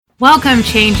Welcome,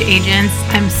 change agents.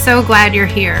 I'm so glad you're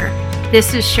here.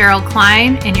 This is Cheryl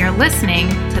Klein, and you're listening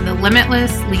to the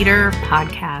Limitless Leader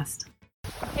Podcast.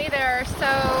 Hey there. So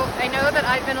I know that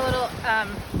I've been a little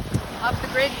off the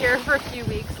grid here for a few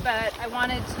weeks, but I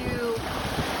wanted to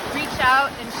reach out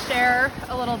and share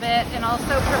a little bit and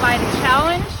also provide a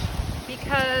challenge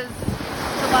because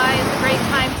July is a great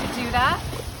time to do that.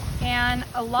 And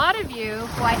a lot of you,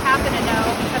 who I happen to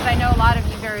know because I know a lot of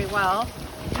you very well,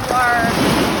 you are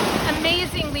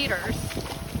amazing leaders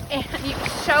and you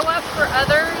show up for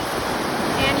others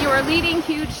and you are leading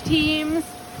huge teams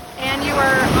and you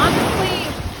are honestly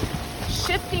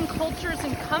shifting cultures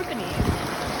and companies.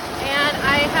 And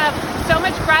I have so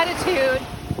much gratitude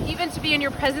even to be in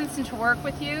your presence and to work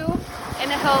with you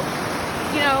and to help,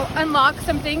 unlock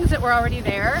some things that were already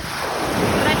there.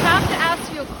 But I have to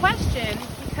ask you a question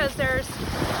because there's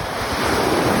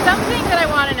something that I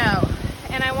want to know.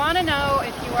 And I want to know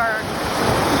if you are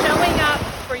showing up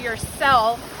for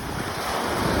yourself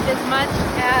as much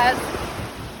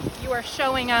as you are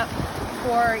showing up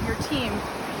for your team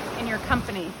in your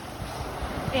company.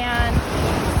 And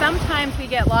sometimes we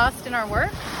get lost in our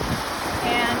work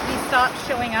and we stop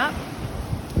showing up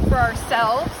for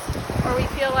ourselves, or we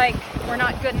feel like we're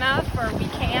not good enough, or we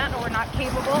can't, or we're not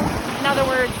capable. In other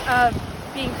words, of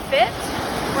being fit.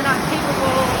 We're not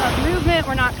capable of movement.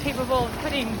 We're not capable of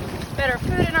putting better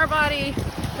food in our body.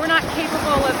 We're not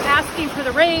capable of asking for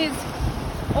the raise,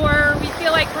 or we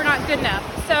feel like we're not good enough.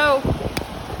 So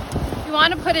we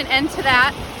want to put an end to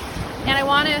that, and I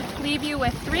want to leave you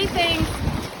with 3 things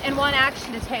and 1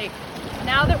 action to take.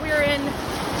 Now that we're in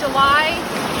July,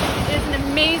 it is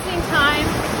an amazing time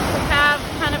to have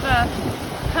kind of a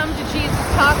come to Jesus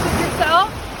talk with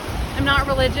yourself. I'm not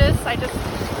religious. I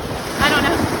don't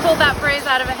know, pulled that phrase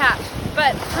out of a hat.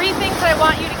 But 3 things that I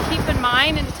want you to keep in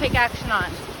mind and to take action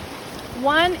on.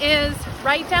 1 is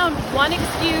write down 1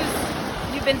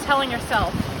 excuse you've been telling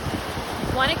yourself.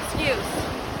 1 excuse.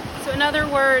 So in other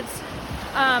words,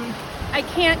 I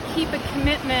can't keep a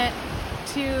commitment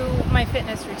to my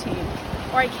fitness routine,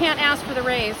 or I can't ask for the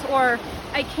raise, or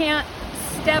I can't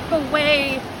step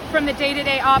away from the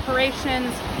day-to-day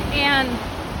operations and,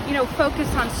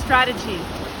 focus on strategy.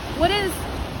 What is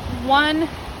one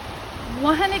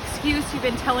excuse you've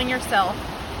been telling yourself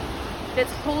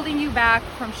that's holding you back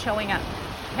from showing up?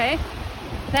 Okay?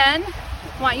 Then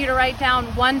I want you to write down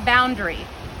 1 boundary.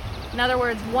 In other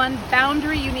words, 1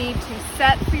 boundary you need to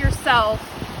set for yourself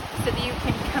so that you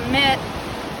can commit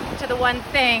to the 1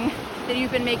 thing that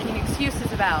you've been making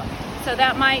excuses about. So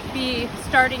that might be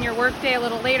starting your workday a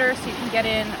little later so you can get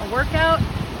in a workout.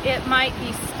 It might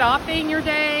be stopping your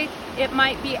day. It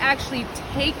might be actually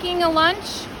taking a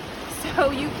lunch so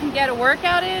you can get a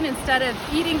workout in instead of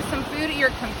eating some food at your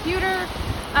computer.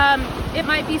 It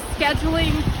might be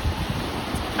scheduling.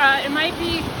 It might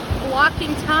be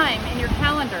blocking time in your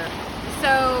calendar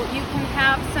so you can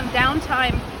have some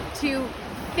downtime to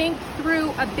think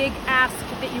through a big ask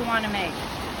that you want to make.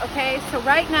 Okay, so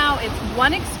right now it's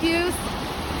 1 excuse,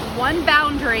 1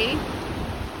 boundary,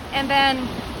 and then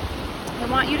I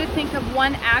want you to think of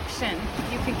 1 action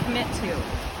you can commit to.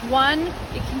 1,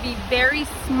 it can be very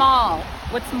small.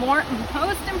 What's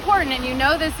most important, and you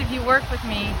know this if you work with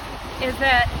me, is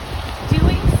that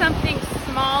doing something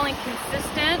small and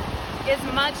consistent is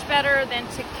much better than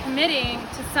to committing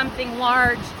to something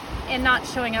large and not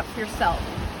showing up for yourself.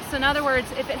 So in other words,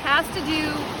 if it has to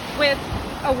do with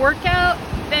a workout,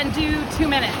 then do 2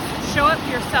 minutes. Show up for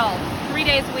yourself 3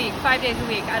 days a week, 5 days a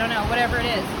week, I don't know, whatever it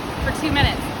is, for 2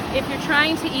 minutes. If you're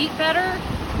trying to eat better,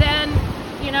 then,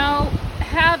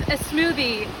 have a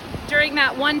smoothie during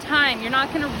that 1 time. You're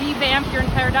not going to revamp your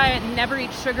entire diet and never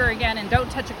eat sugar again and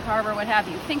don't touch a carb or what have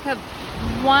you. Think of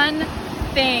 1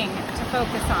 thing to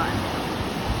focus on.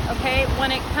 Okay?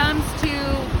 When it comes to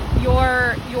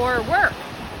your work,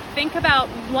 think about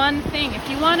 1 thing. If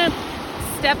you want to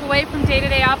step away from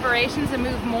day-to-day operations and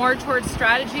move more towards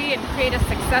strategy and create a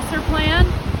successor plan,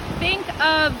 think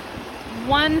of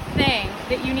 1 thing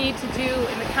that you need to do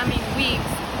in the coming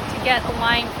weeks to get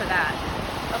aligned for that.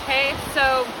 Okay,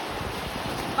 so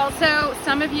also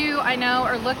some of you I know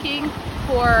are looking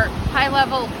for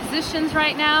high-level positions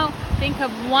right now. Think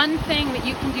of 1 thing that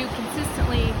you can do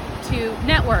consistently to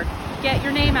network, get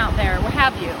your name out there, what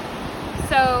have you.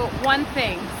 So 1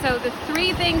 thing. So the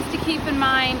 3 things to keep in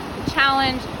mind, the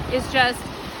challenge is just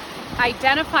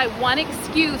identify 1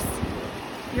 excuse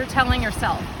you're telling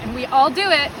yourself. And we all do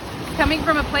it. Coming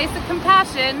from a place of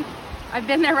compassion, I've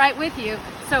been there right with you.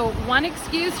 So 1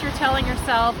 excuse you're telling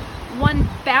yourself, 1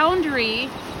 boundary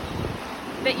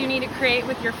that you need to create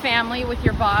with your family, with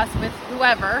your boss, with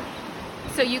whoever,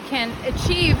 so you can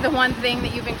achieve the one thing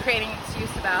that you've been creating an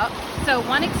excuse about. So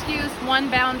one excuse, one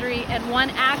boundary, and one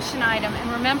action item.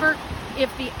 And remember,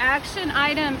 if the action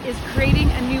item is creating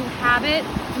a new habit,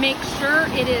 make sure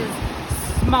it is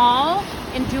small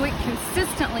and do it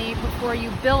consistently before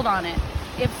you build on it.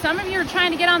 If some of you are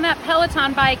trying to get on that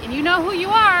Peloton bike and you know who you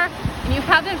are and you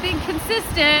haven't been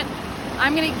consistent,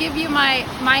 I'm going to give you my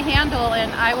handle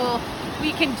and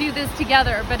we can do this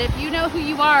together. But if you know who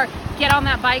you are, get on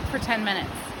that bike for 10 minutes.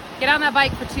 Get on that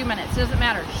bike for 2 minutes. Doesn't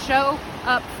matter. Show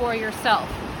up for yourself.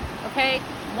 Okay?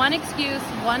 One excuse,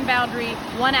 one boundary,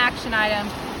 one action item.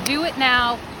 Do it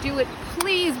now. Do it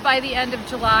please by the end of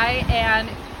July, and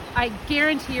I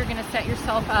guarantee you're going to set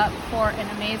yourself up for an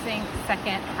amazing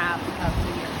second half of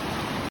the year.